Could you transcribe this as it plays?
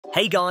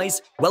Hey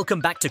guys,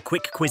 welcome back to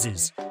Quick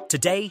Quizzes.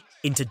 Today,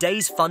 in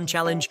today's fun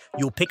challenge,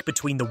 you'll pick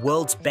between the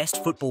world's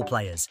best football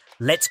players.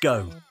 Let's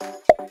go.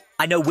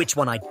 I know which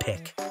one I'd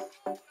pick.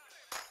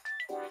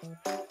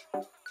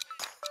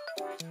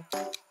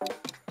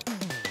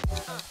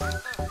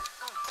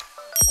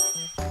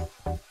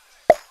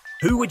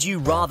 Who would you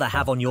rather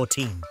have on your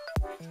team?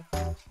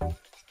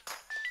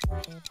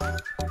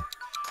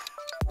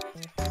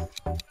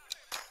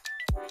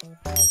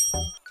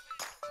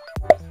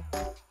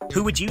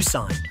 Who would you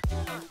sign?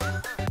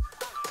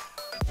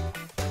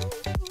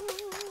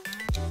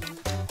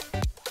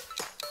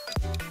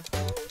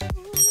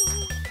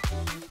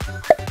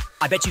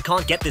 I bet you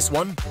can't get this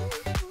one.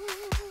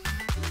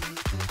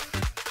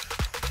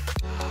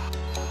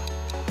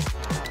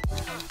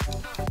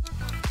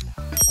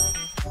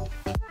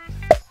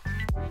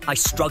 I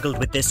struggled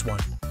with this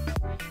one.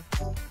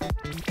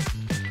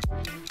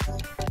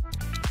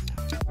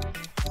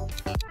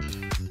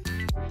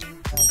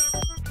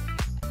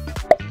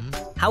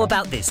 How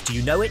about this? Do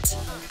you know it?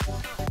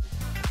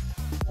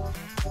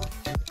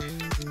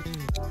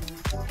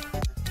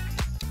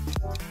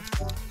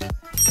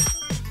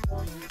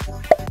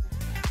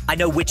 I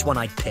know which one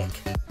I'd pick.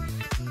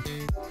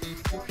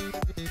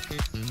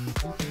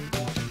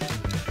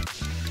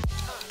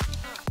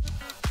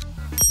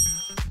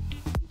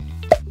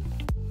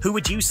 Who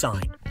would you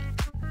sign?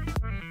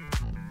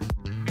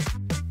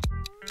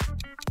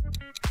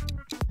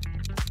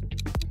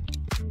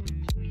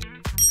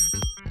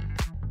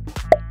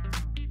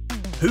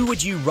 Who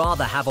would you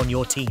rather have on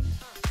your team?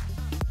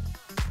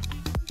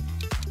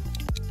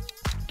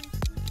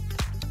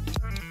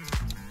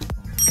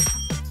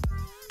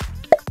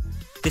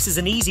 This is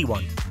an easy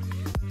one.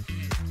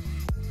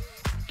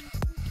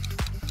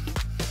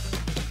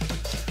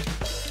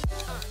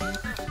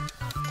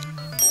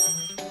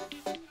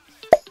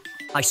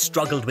 I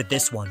struggled with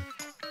this one.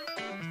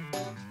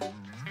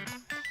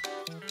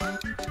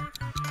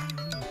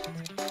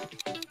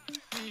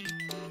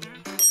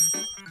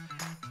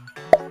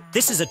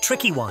 This is a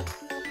tricky one.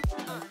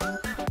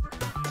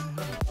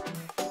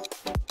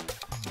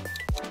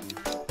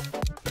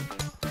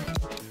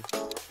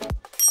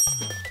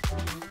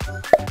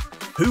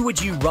 Who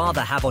would you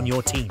rather have on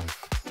your team?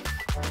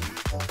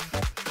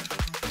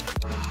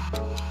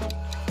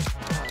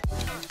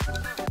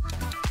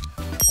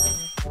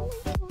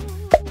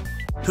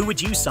 Who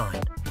would you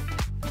sign?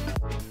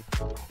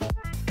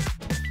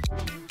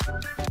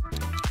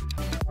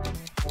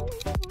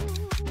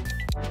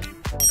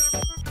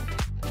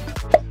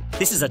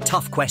 This is a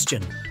tough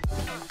question.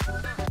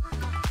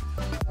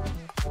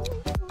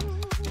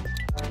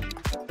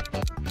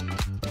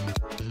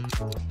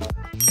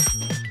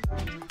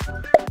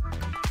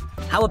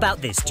 How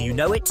about this? Do you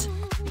know it?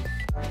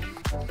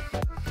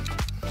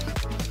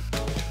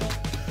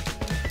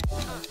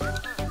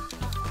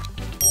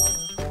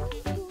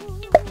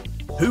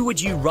 Who would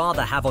you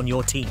rather have on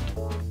your team?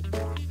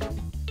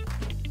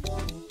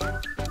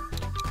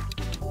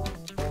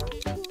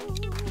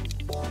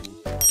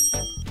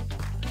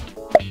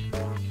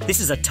 This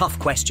is a tough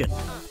question.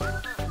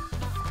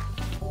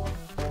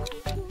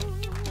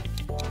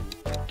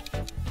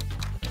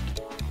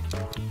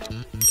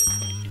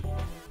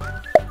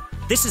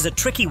 This is a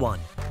tricky one.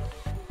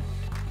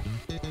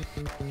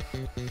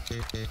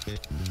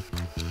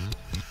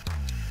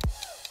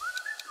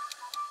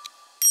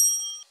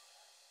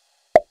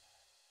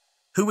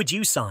 Who would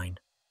you sign?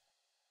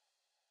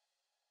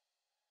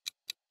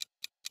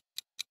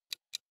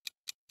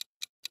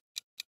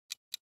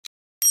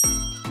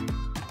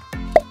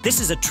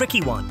 This is a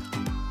tricky one.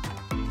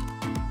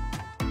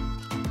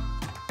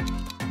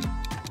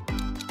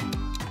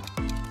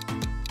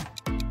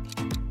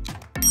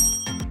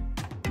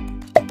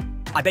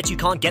 I bet you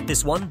can't get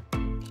this one.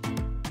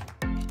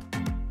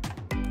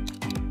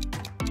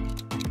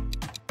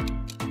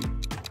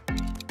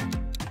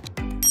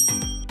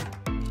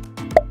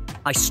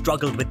 I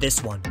struggled with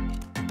this one.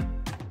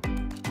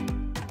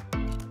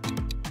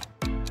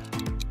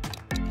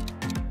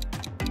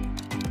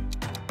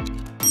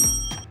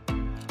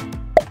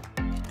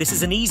 This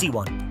is an easy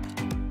one.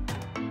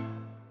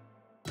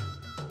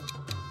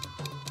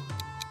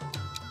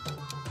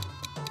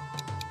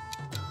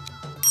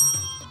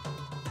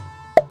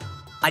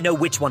 I know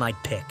which one I'd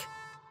pick.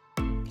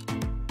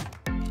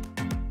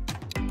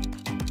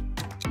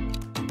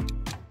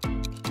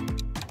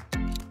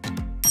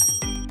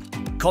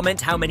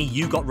 Comment how many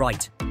you got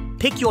right.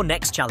 Pick your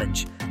next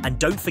challenge, and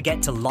don't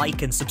forget to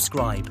like and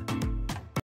subscribe.